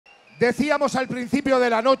Decíamos al principio de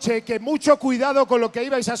la noche que mucho cuidado con lo que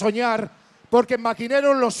ibais a soñar, porque en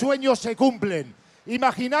Makineros los sueños se cumplen.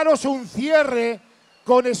 Imaginaros un cierre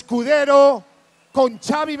con Skudero, con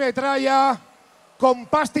Xavi Metralla, con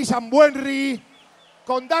PASTIS Buenri,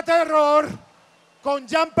 con Da Terror, con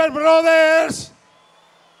Jumper Brothers.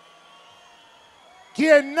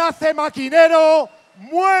 Quien nace maquinero,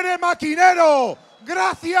 muere maquinero.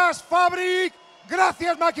 Gracias, FABRIK.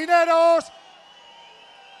 Gracias, maquineros.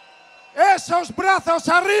 ¡Esos brazos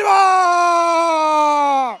arriba!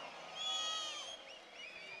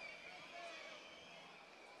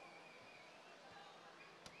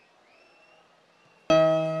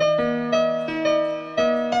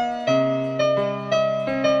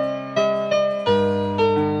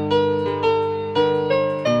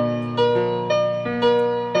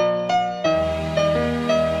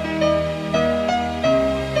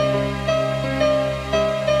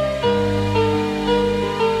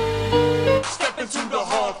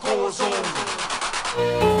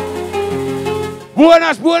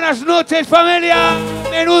 Buenas noches, familia.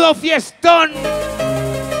 Menudo fiestón.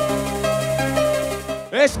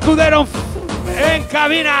 Skudero en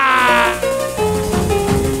cabina.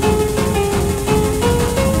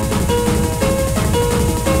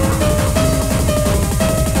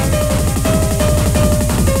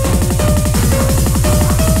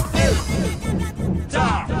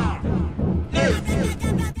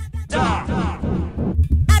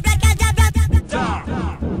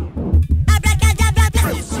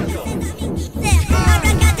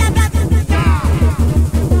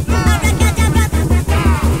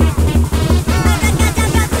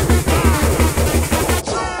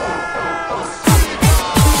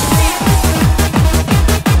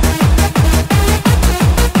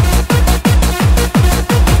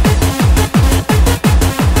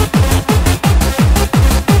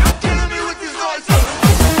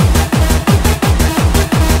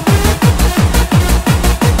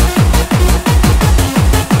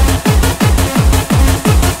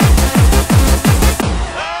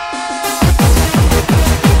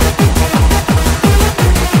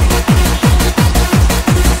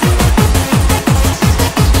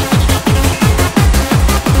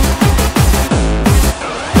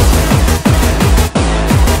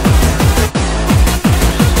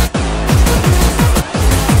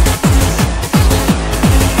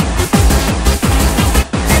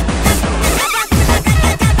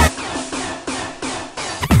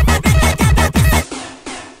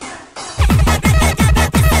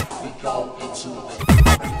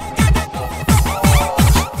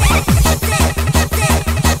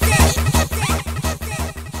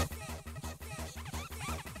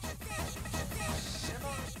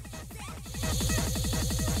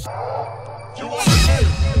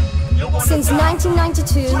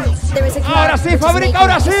 Ahora sí, FABRIK,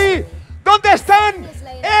 ahora sí. ¿Dónde están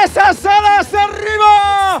esas alas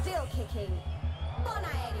arriba?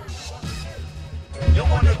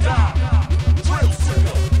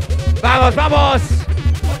 Vamos, vamos.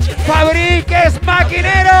 FABRIK es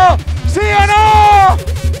maquinero. ¿Sí o no?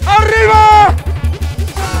 ¡Arriba!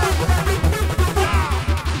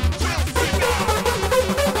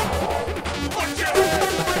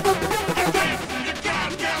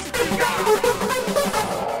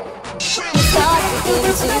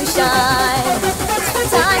 To shine.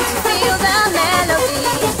 It's time to feel the melody.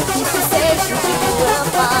 The sensations you will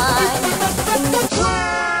find in the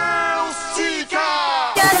Thrill Seeker.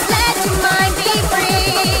 Just let your mind be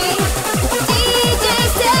free.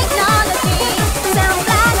 DJ's technology, sound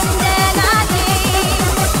flashing energy.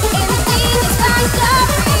 In the DJ's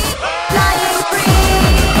factory, flying free.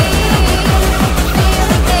 Feel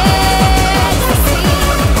the ecstasy,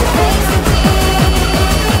 makes the beat.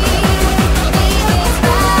 DJ's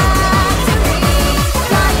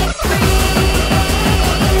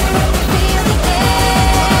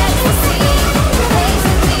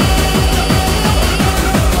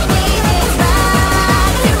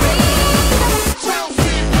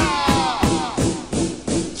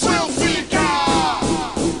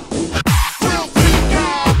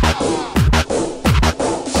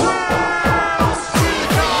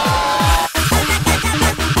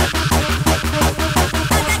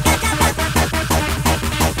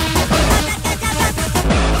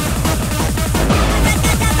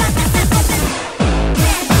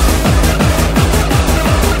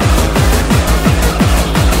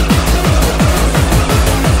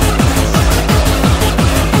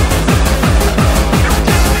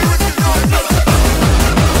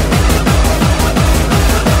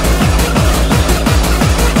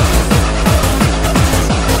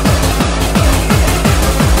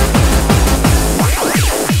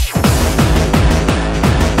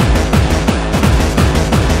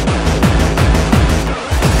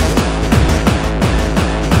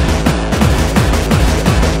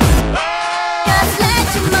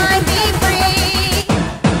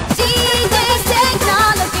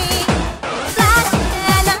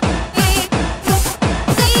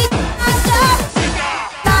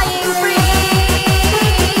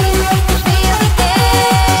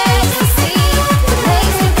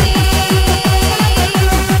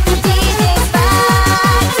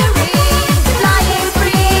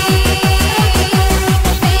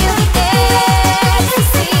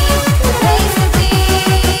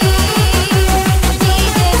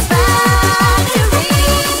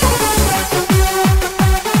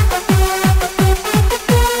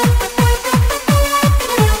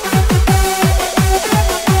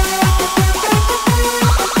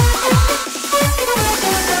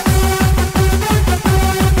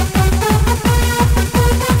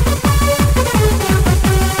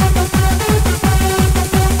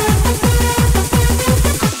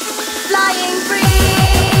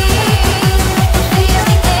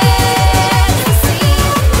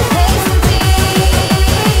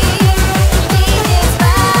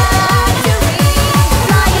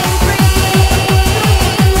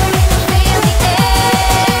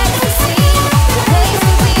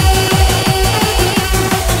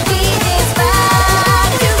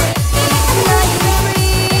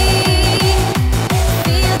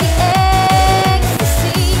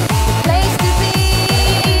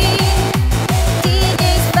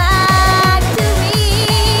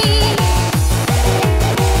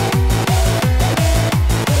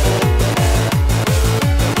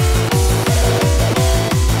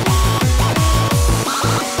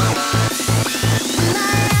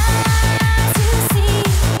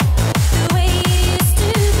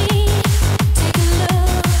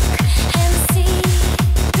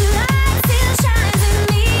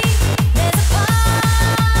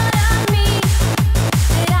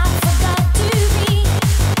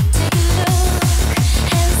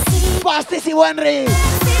y Buenri,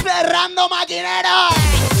 cerrando Maquineros.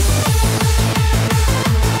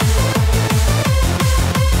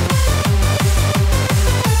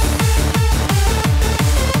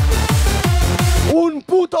 Un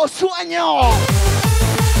puto sueño.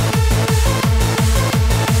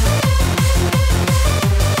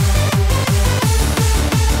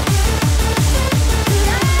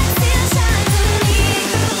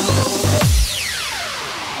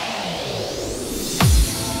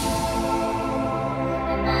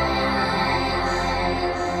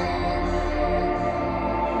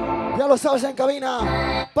 Ya lo sabes en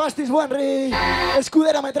cabina, Pastis Buenri,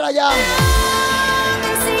 Skudero Metralla.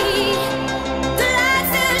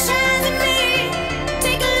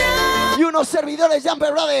 Y unos servidores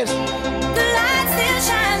Jumper Brothers.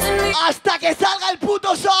 Hasta que salga el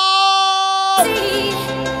puto sol.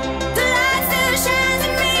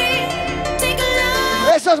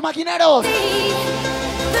 Esos maquineros.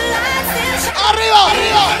 Arriba,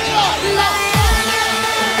 arriba, arriba.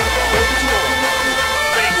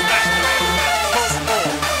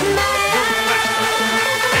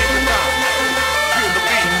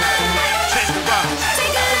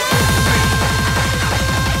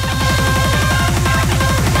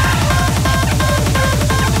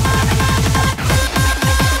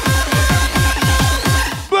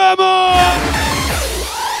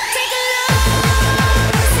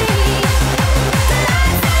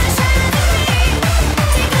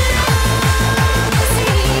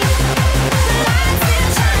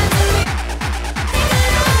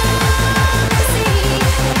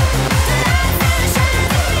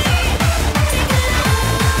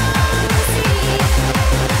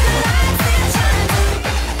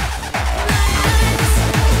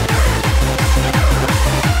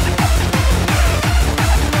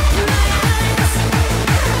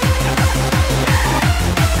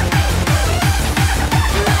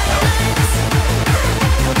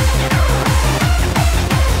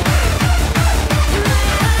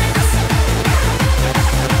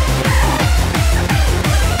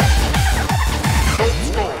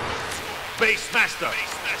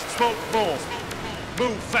 Smoke more,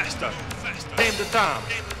 move faster, name the time,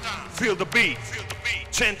 feel the beat,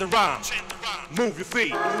 chant the rhyme, move your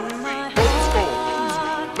feet, old school,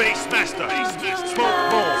 bass master,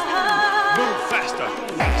 smoke more, move faster,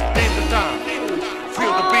 name the time,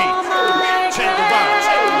 feel the beat, chant the rhyme,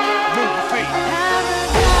 move your feet,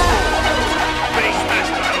 bass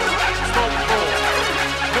master, smoke more,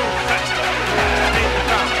 move faster, name the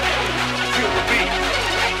time, feel the beat,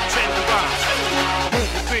 chant the rhyme,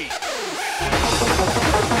 move your feet.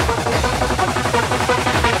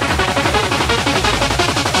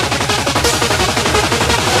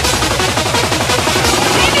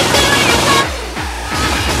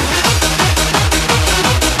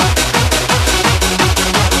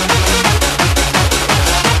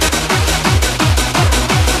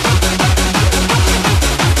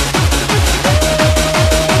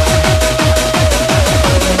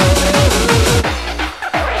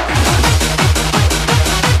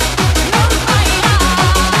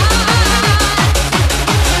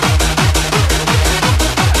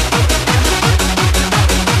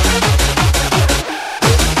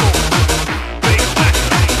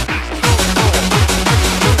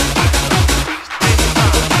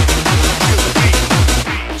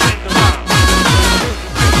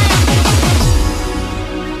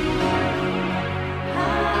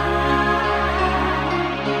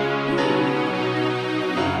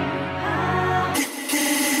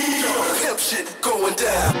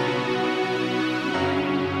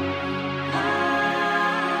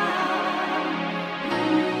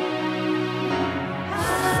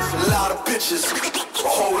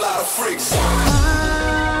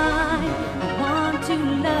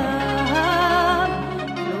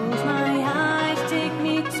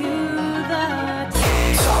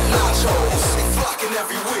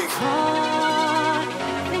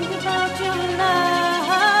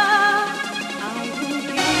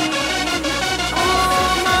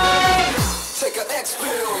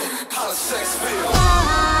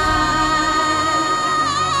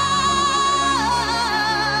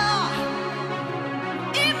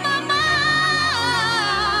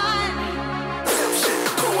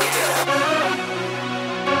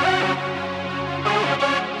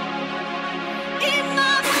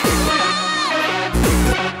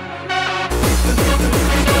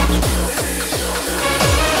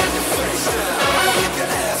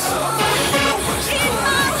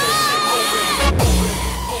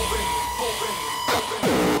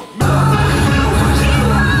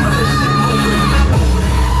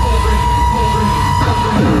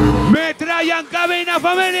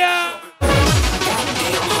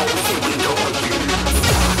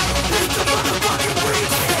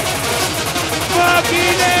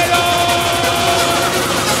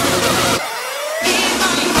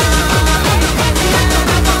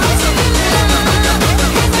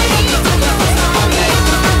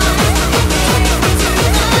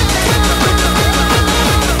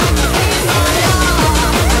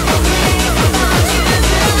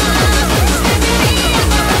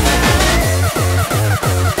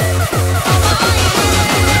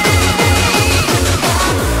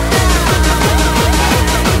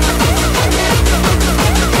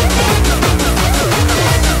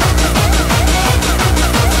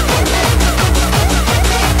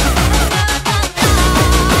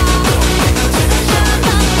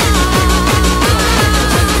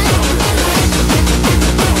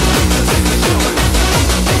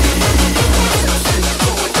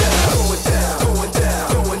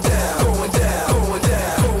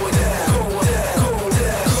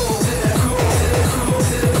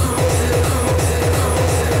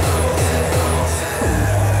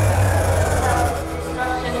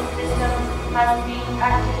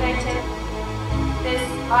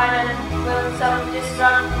 Island will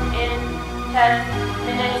self-destruct in 10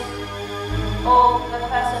 minutes. All the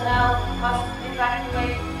personnel must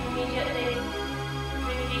evacuate immediately.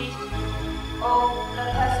 Repeat. All the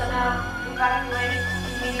personnel evacuate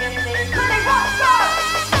immediately.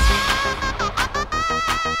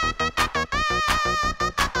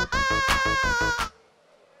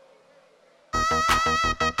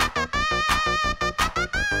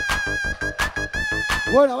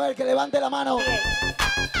 Bueno, a ver, que levante la mano.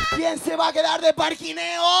 ¿Quién se va a quedar de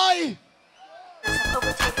parquineo hoy?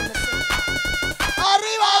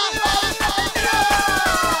 ¡Arriba!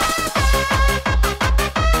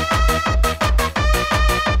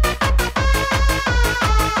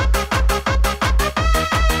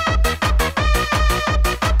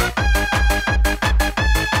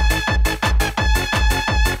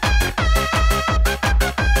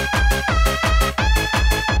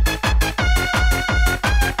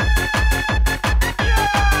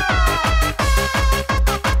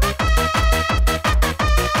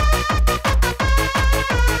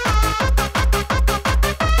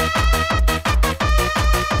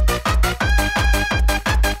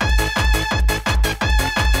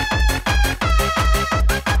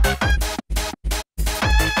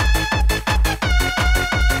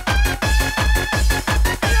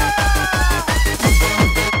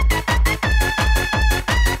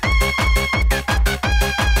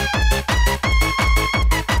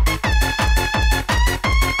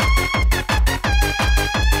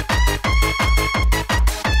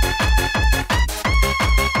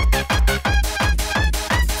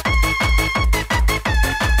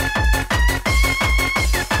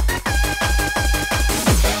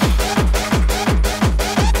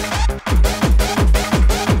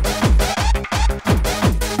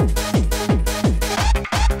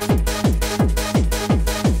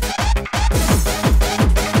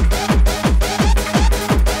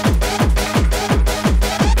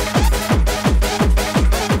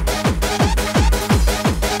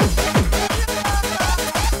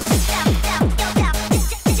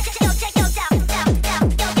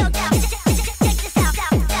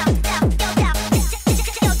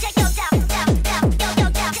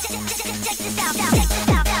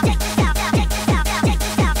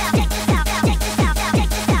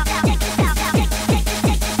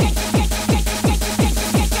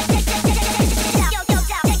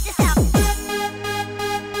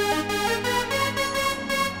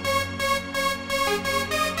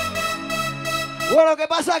 Bueno, ¿qué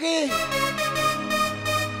pasa aquí?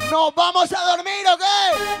 ¿Nos vamos a dormir o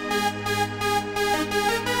qué?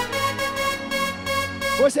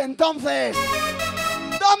 Pues entonces,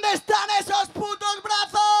 ¿dónde están esos putos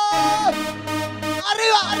brazos?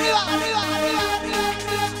 ¡Arriba, arriba, arriba, arriba, arriba!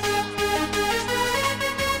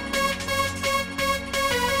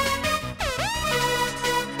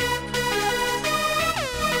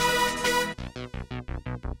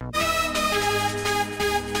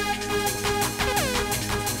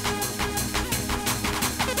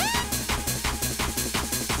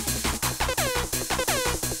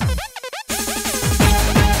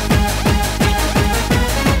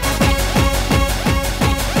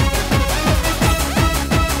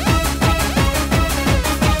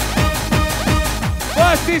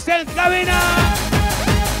 ¡Pastis en cabina!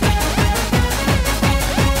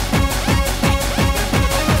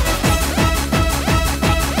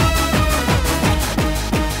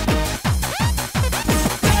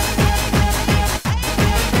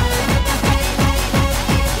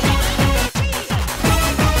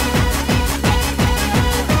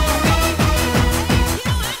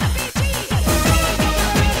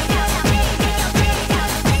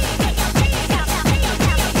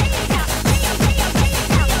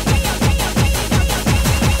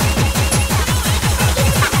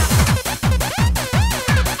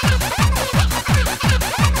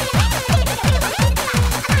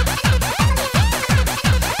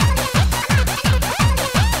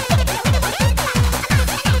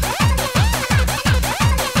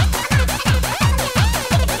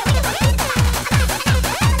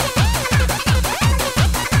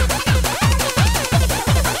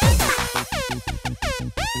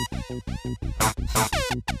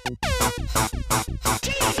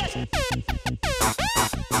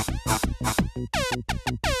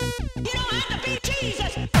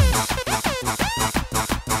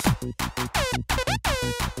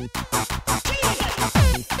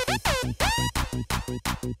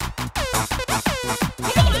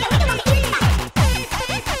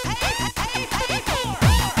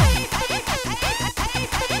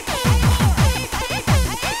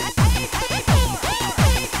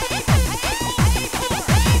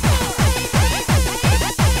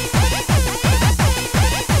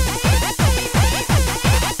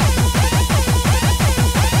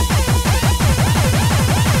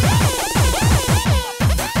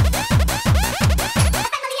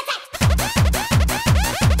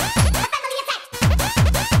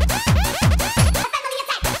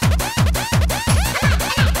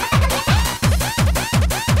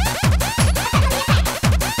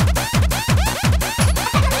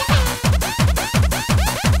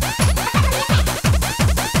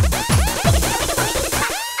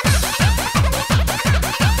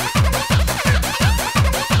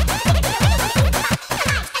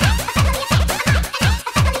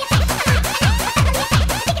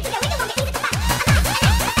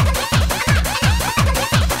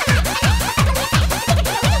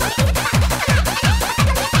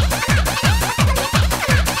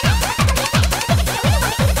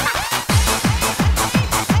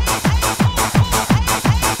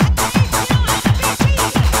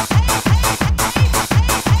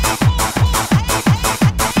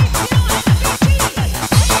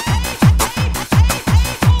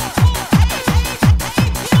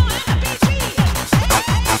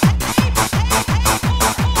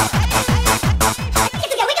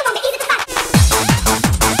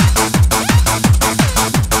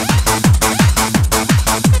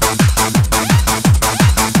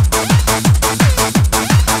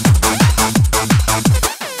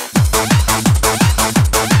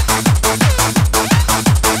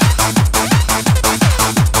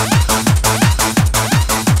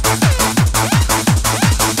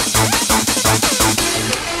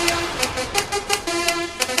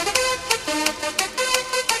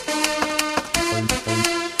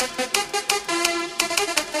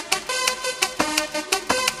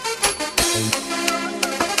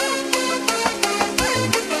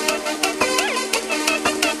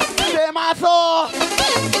 brazo.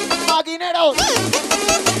 Maquineros.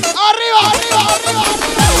 Arriba, arriba, arriba,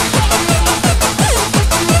 arriba.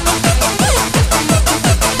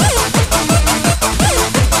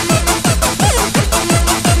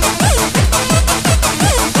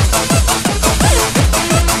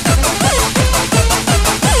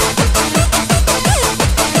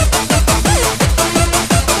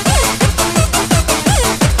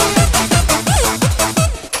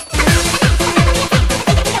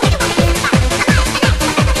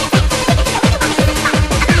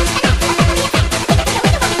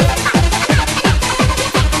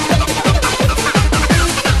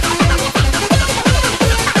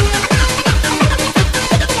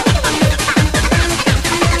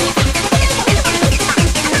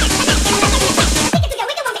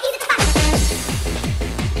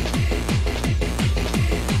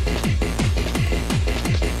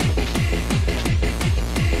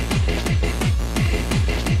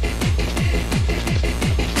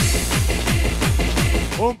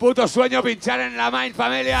 Un puto sueño pinchar en la main,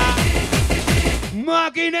 familia.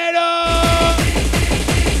 ¡Maquinero!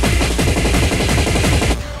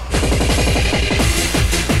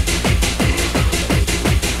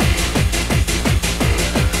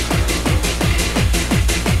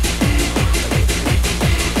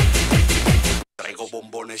 Traigo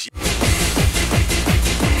bombones y...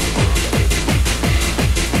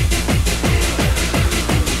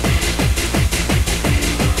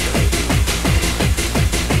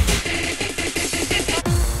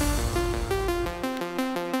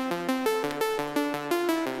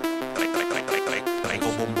 Traigo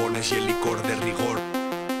bombones y el licor de rigor.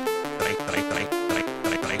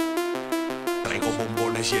 Traigo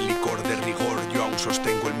bombones y el licor de rigor. Yo aún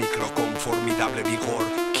sostengo el micro con formidable vigor.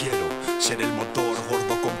 Quiero ser el motor,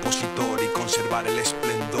 gordo compositor y conservar el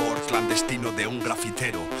esplendor clandestino de un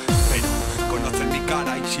grafitero. Pero conocen mi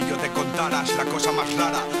cara y si yo te contara es la cosa más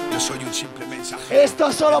rara. Yo soy un simple mensajero.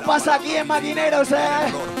 Esto solo pasa aquí en Maquineros,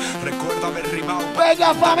 Recuerdo haber rimado.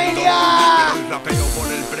 ¡Venga, familia! Pero hoy rapeo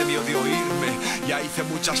por el premio de oírme. Ya hice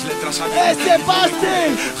muchas letras a mi ¡Este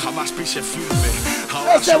Pastis! Jamás pise firme.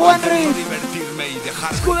 Ahora ¡Este solo Buenri! intento divertirme y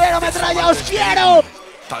dejar. ¡Escudero Metralla, os quiero!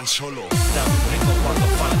 Tan solo dame un ritmo cuando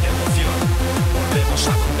falte emoción. Volvemos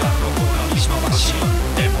a jugarlo con la misma pasión.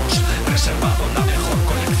 Hemos reservado la mejor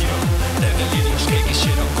colección de delirios que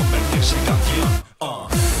quisieron convertirse en canción.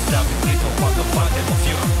 Dame un ritmo cuando falte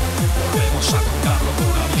emoción. Volvemos a jugarlo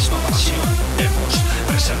con la misma pasión. Hemos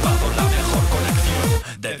reservado la mejor colección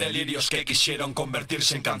de delirios que quisieron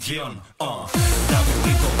convertirse en canción. Dame un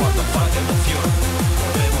ritmo cuando falte emoción.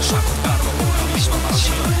 Volvemos a jugarlo con la misma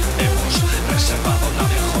pasión. Hemos reservado la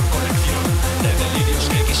mejor colección de delirios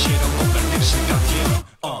que quisieron convertirse en canción.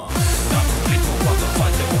 Dame un ritmo cuando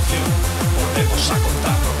falte emoción. Volvemos a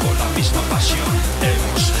contarlo con la misma pasión.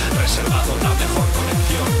 Hemos reservado la mejor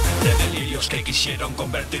colección de delirios que quisieron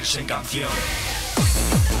convertirse en canción.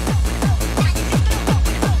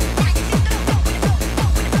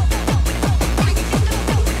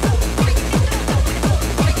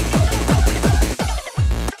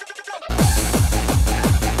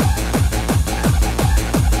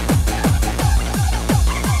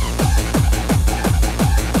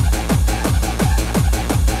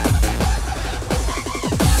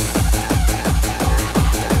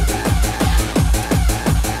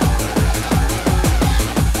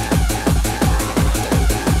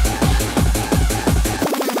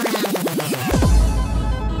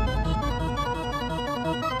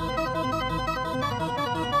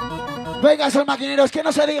 Venga, esos maquineros, que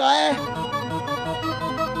no se diga, ¿eh?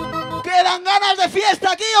 ¿Quedan ganas de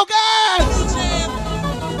fiesta aquí o qué?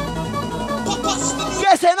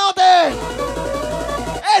 ¡Que se note!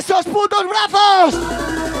 ¡Esos putos brazos!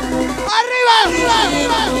 ¡Arriba! ¡Arriba!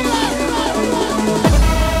 ¡Arriba! ¡Arriba!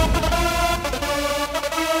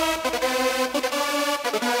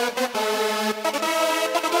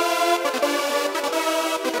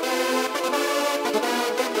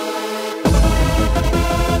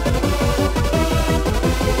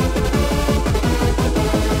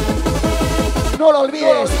 No lo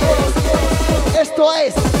olvides. Esto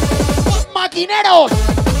es Maquineros.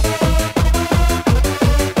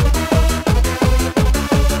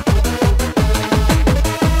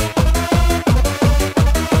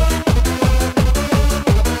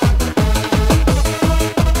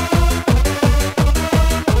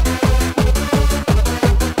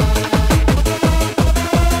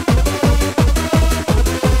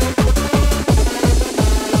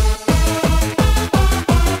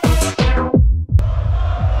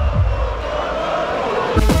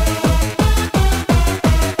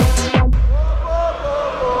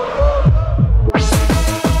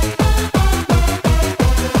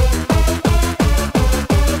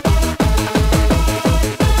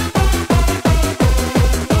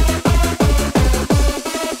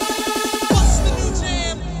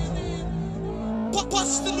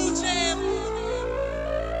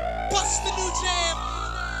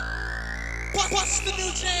 What's the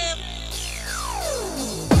new jam?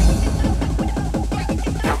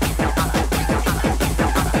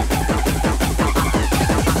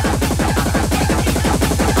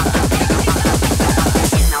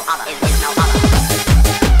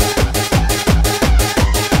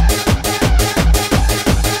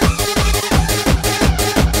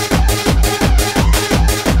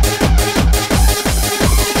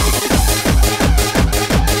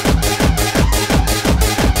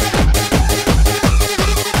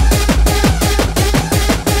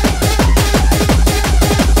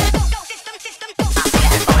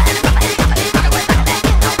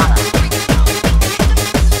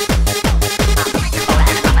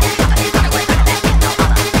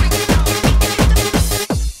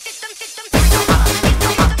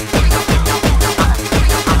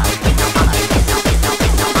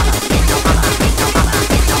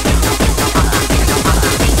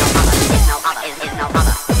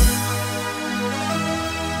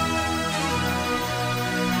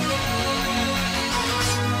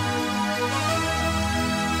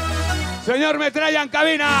 Señor Metralla en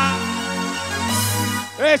cabina.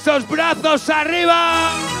 Esos brazos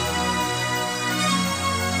arriba.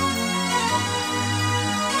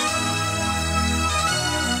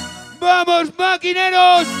 ¡Vamos,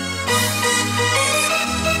 maquineros!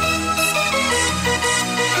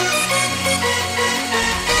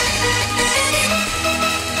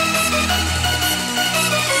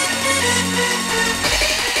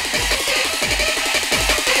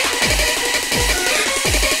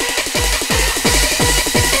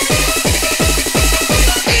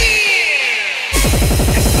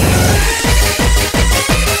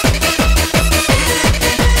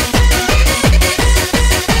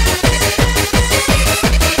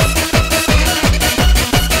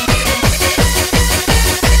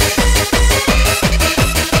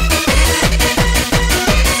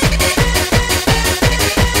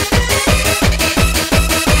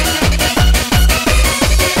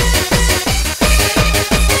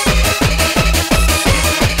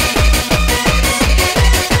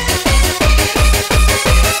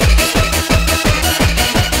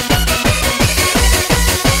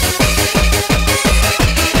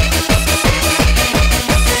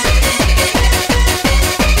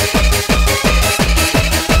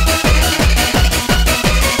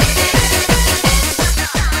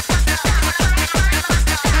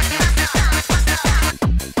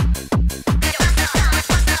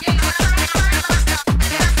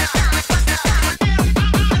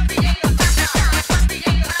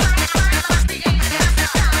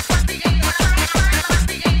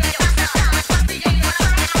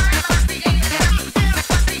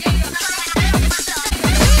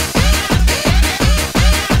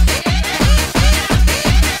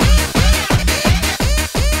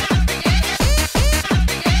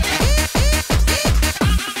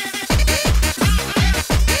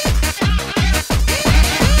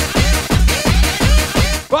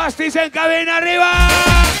 Pastis en cabina arriba.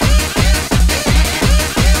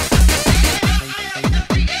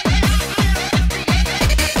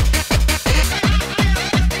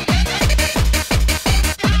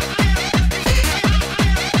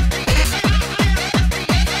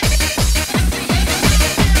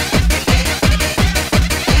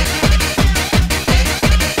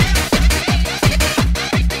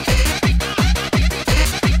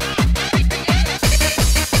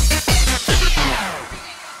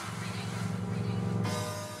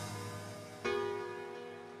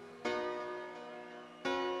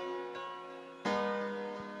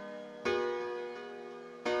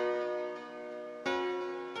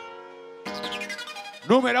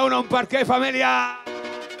 Número 1, un parqué, familia.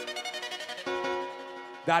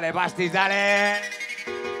 Dale, Pastis, dale.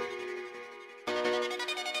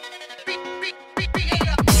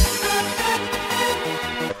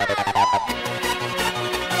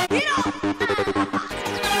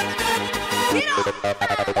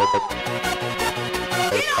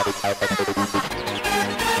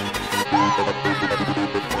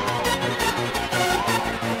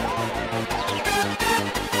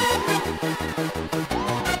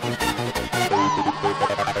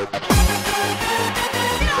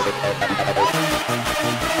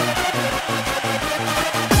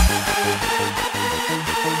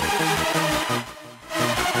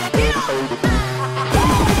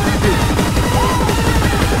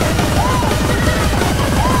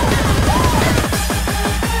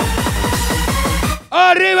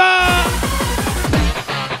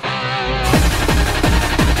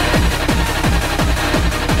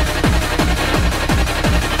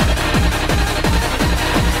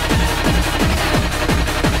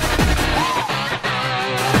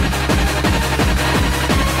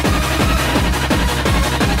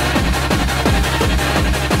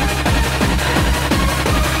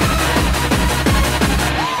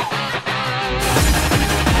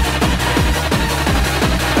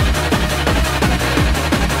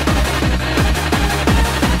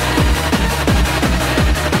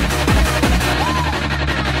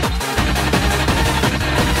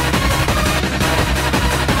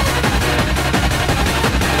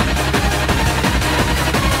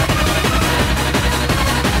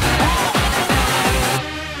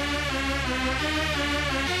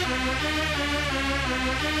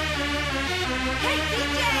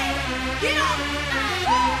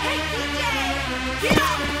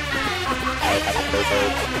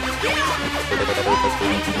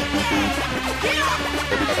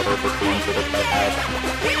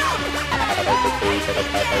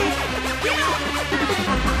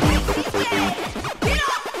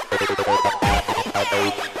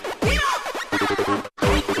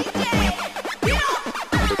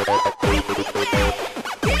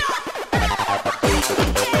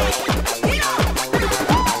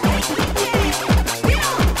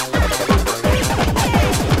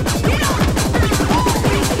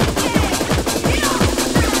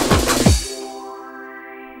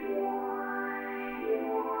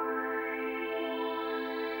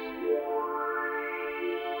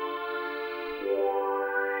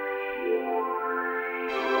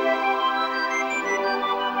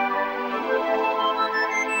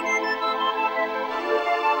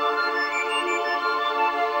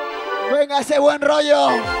 Venga, ese buen rollo.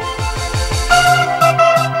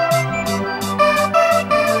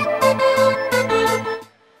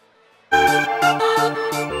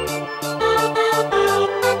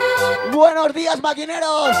 Buenos días,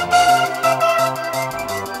 maquineros.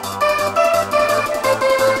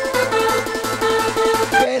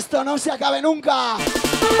 Que esto no se acabe nunca.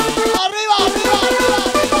 ¡Arriba, arriba, arriba, arriba,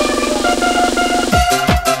 arriba!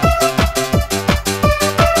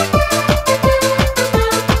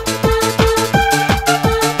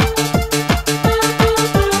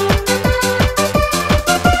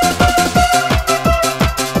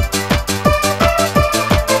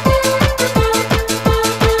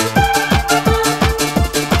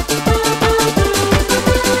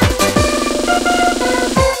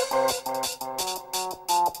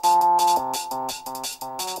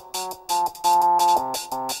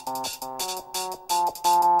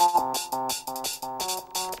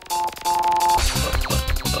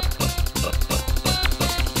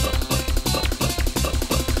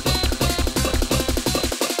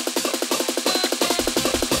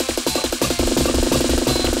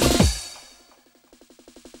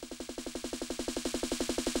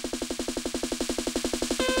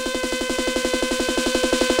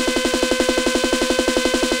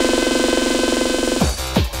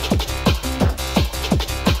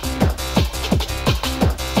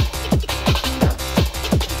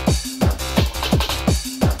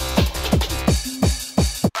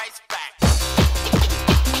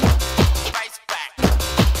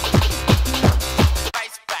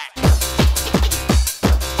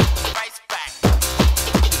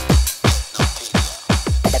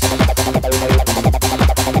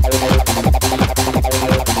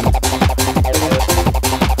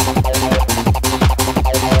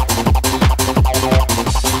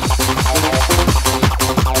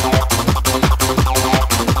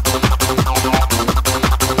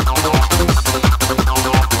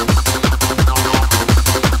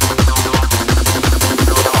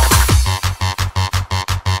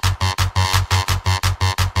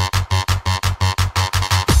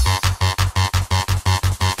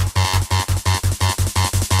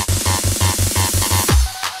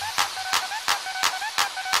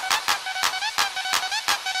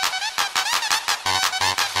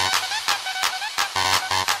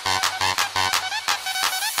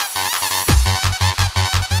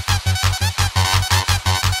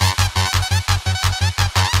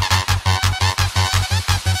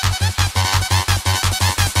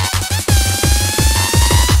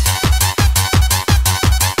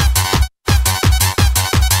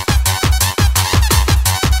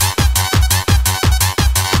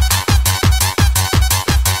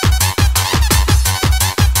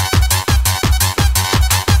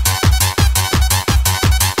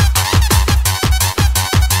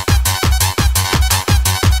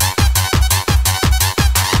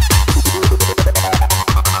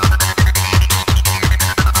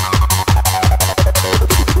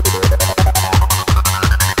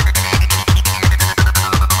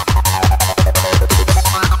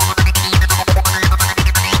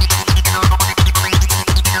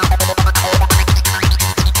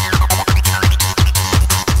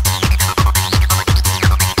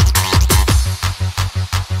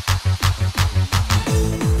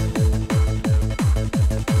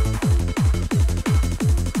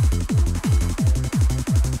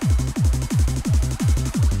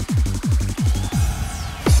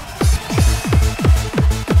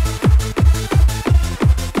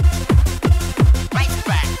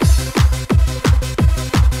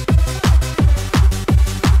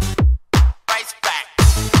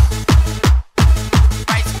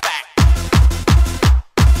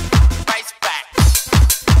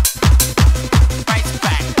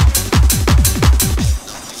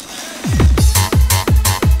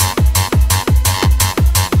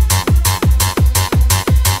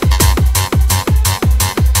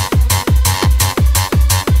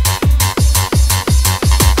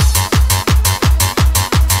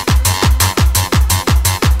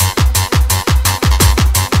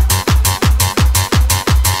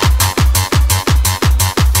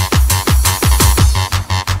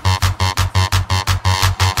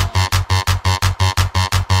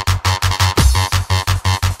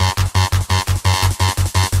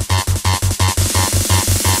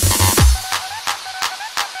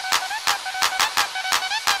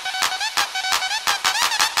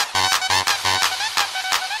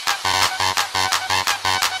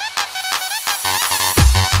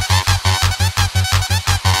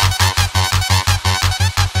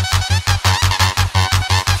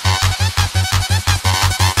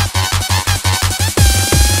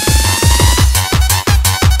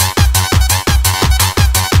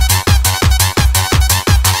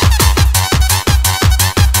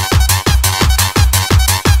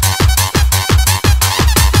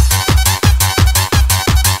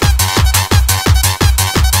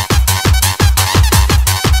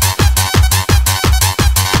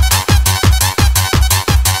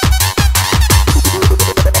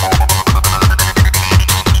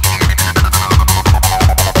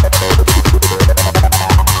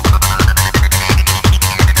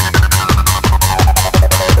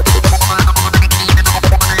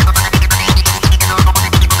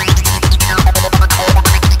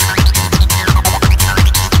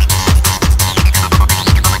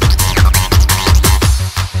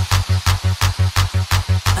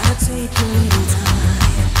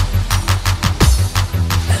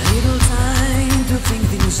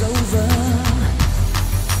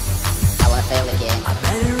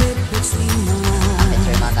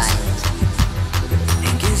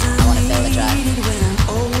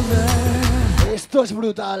 esto es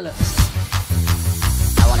brutal.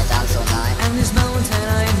 I wanna dance all night. And this mountain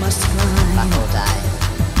I must climb. Back all day.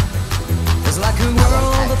 There's like a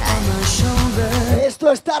world upon my shoulder.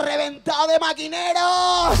 Esto está reventado de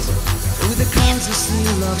maquineros. Through the clouds I see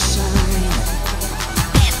love shine.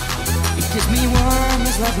 It gives me warm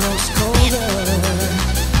as love grows colder.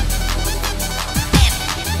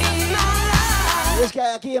 Y es que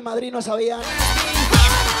aquí en Madrid no sabían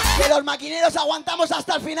que los maquineros aguantamos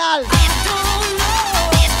hasta el final.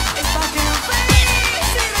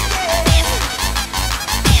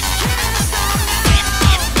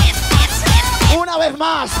 Una vez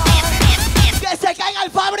más, que se caiga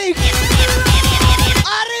el Fabric.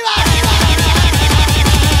 ¡Arriba, arriba!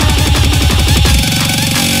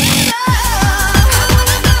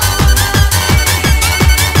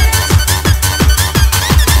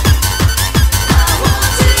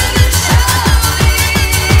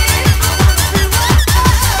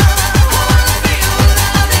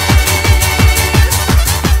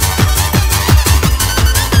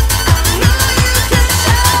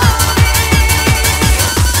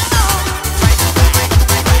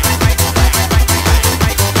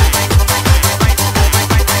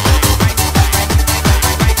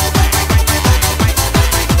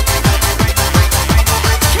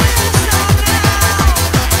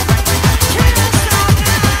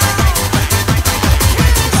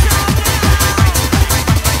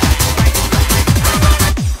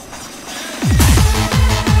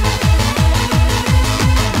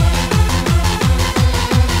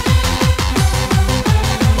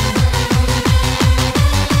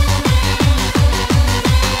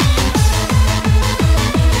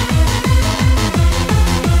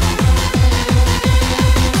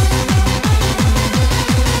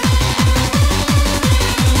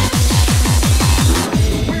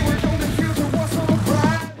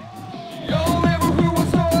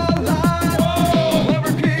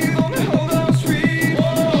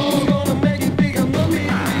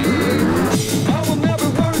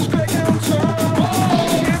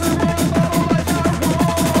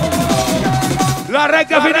 La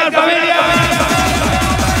recta final, familia.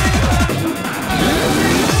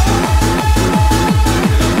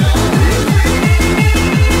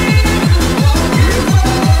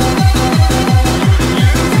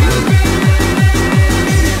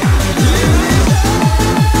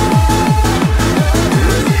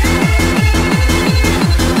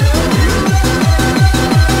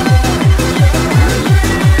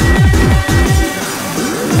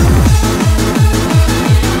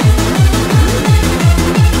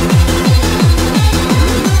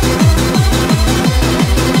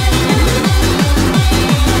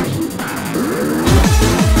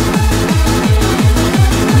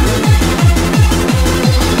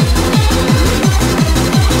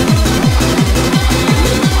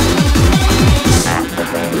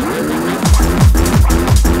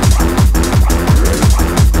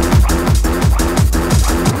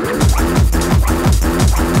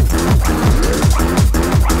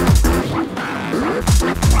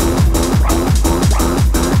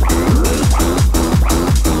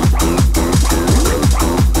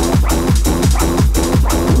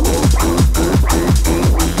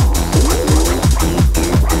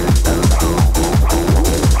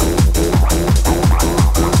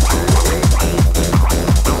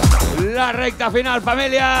 Recta final,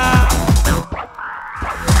 familia.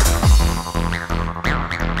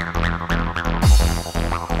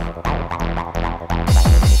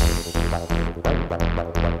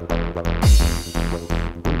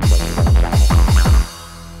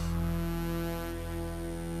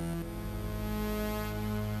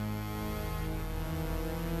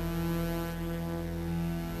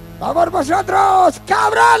 ¡Vamos vosotros,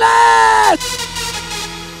 cabrones!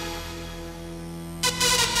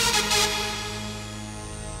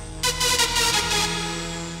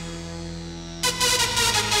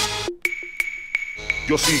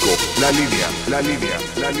 Yo sigo la línea, la línea,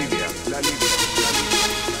 la línea, la línea.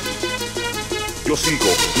 Yo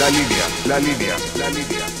sigo la línea, la línea, la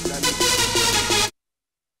línea, la línea.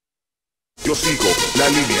 Yo sigo la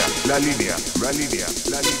línea, la línea, la línea,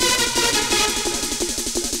 la línea.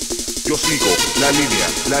 Yo sigo la línea,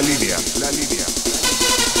 la línea, la línea.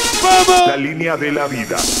 ¡Vamos! La línea de la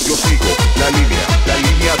vida. Yo sigo la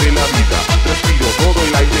línea de la vida. Respiro todo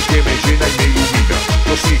el aire que me llena y me ilumina.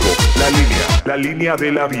 Yo sigo la línea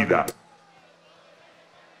de la vida.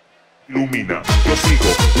 Ilumina. Yo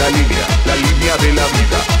sigo la línea de la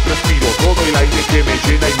vida. Respiro todo el aire que me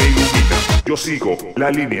llena y me ilumina. Yo sigo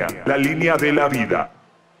la línea de la vida.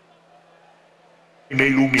 me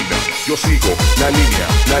ilumina, yo sigo la línea,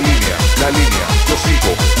 la línea, la línea, yo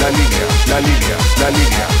sigo la línea, la línea, la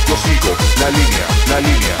línea, yo sigo la línea, la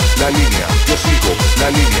línea, la línea, yo sigo la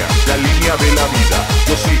línea de la vida,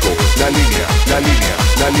 yo sigo la línea, la línea,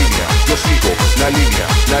 la línea, yo sigo la línea,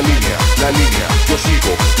 la línea, la línea, yo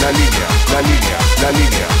sigo la línea, la línea, la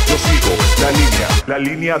línea, yo sigo la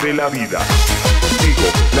línea de la vida. Sigo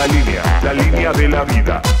la línea de la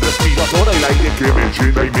vida. Respiro todo el aire que me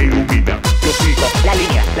llena y me ilumina. Yo sigo la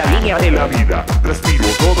línea de la vida. Respiro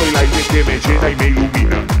todo el aire que me llena y me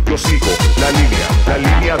ilumina. Yo sigo la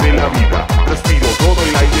línea de la vida. Respiro todo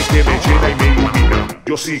el aire que me llena y me ilumina.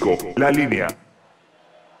 Yo sigo la línea.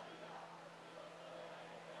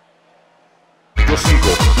 Yo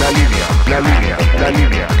sigo la línea, la línea, la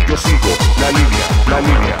línea, yo sigo la línea, la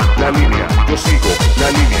línea, la línea, yo sigo la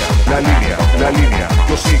línea, la línea, la línea,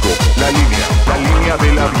 yo sigo la línea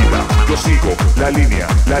de la vida, yo sigo la línea,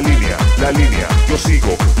 la línea, la línea, yo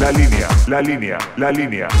sigo la línea, la línea, la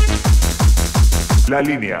línea, la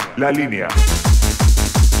línea, la línea,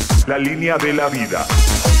 la línea de la vida.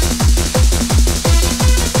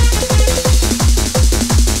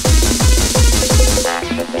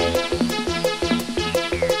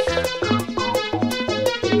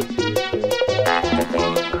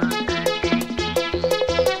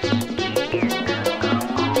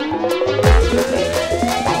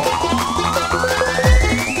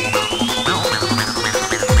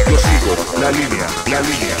 La línea, la línea, la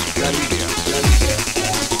línea, la línea.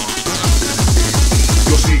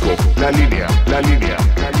 Yo sigo la línea, la línea,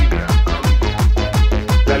 la línea.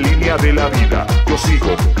 La línea de la vida. Yo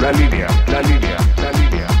sigo la línea, la línea, la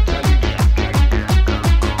línea, la línea.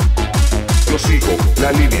 Yo sigo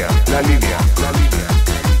la línea, la línea, la línea.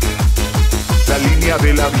 La línea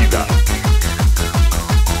de la vida.